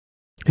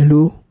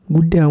Hello,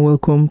 good day and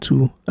welcome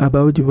to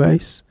About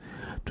Device.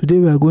 Today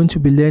we are going to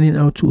be learning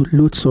how to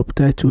load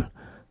subtitle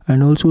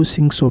and also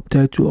sync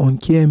subtitle on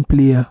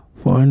KMPLayer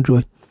for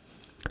Android.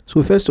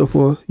 So first of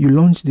all, you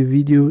launch the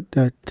video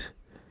that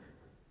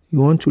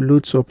you want to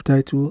load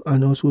subtitle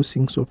and also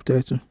sync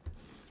subtitle.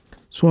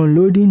 So on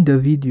loading the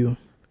video,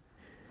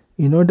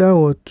 in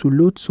order to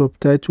load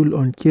subtitle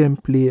on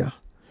KMPLayer,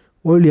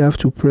 all you have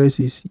to press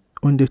is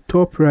on the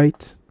top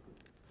right,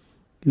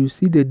 you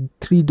see the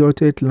three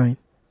dotted line.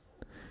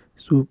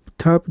 So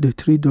tap the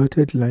three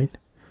dotted line.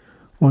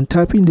 On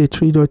tapping the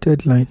three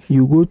dotted line,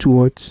 you go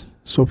towards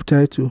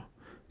subtitle.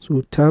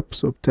 So tap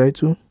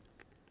subtitle.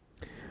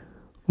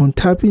 On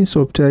tapping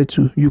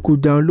subtitle, you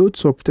could download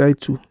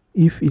subtitle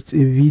if it's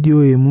a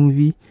video, a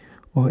movie,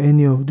 or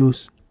any of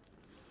those.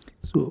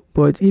 So,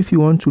 but if you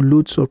want to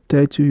load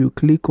subtitle, you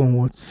click on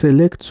what?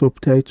 Select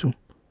subtitle.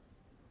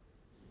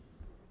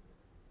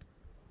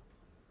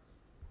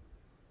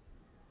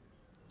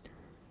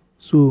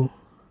 So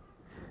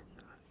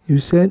you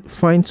said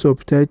find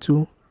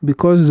subtitle.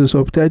 Because the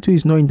subtitle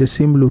is not in the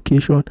same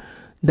location,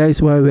 that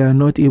is why we are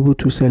not able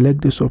to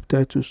select the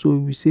subtitle. So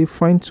we say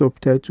find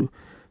subtitle.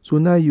 So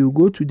now you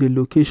go to the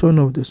location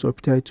of the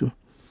subtitle.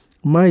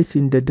 Mine is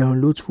in the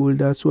downloads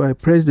folder, so I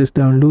press this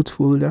downloads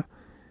folder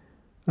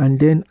and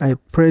then I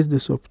press the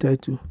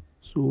subtitle.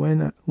 So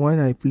when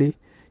I play,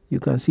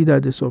 you can see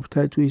that the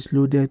subtitle is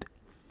loaded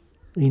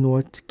in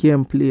what?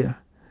 KMPLayer.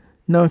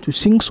 Now to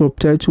sync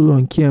subtitle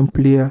on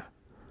KMPLayer,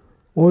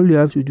 all you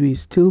have to do is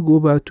still go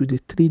back to the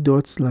three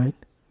dots line.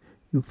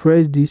 You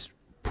press this,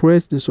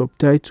 press the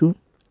subtitle.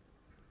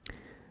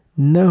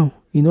 Now,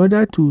 in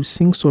order to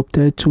sync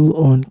subtitle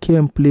on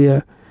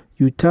KMPLayer,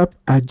 you tap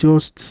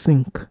adjust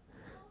sync.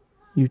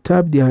 You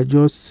tap the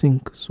adjust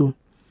sync. So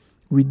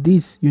with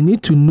this, you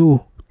need to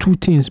know two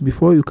things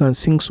before you can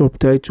sync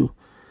subtitle.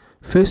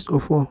 First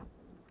of all,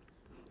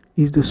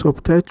 is the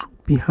subtitle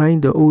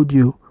behind the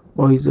audio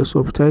or is the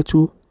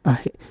subtitle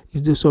ahead?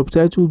 Is the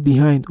subtitle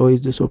behind or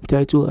is the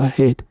subtitle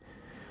ahead?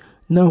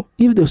 Now,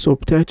 if the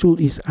subtitle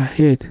is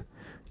ahead,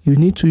 you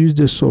need to use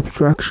the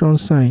subtraction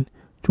sign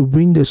to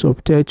bring the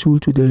subtitle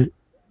to the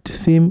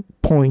same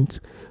point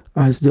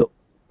as the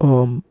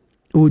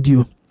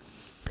audio.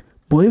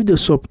 But if the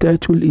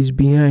subtitle is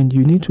behind,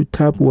 you need to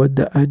tap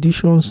the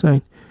addition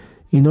sign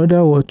in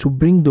order to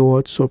bring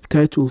the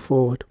subtitle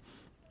forward.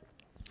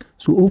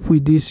 So hope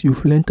with this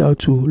you've learned how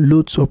to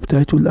load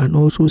subtitle and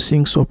also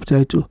sync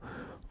subtitle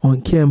on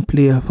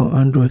KMPLayer for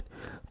Android.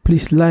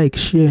 Please like,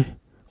 share,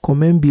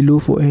 comment below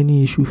for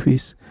any issue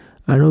faced,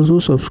 and also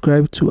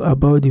subscribe to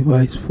About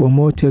Device for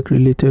more tech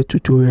related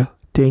tutorial.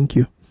 Thank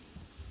you.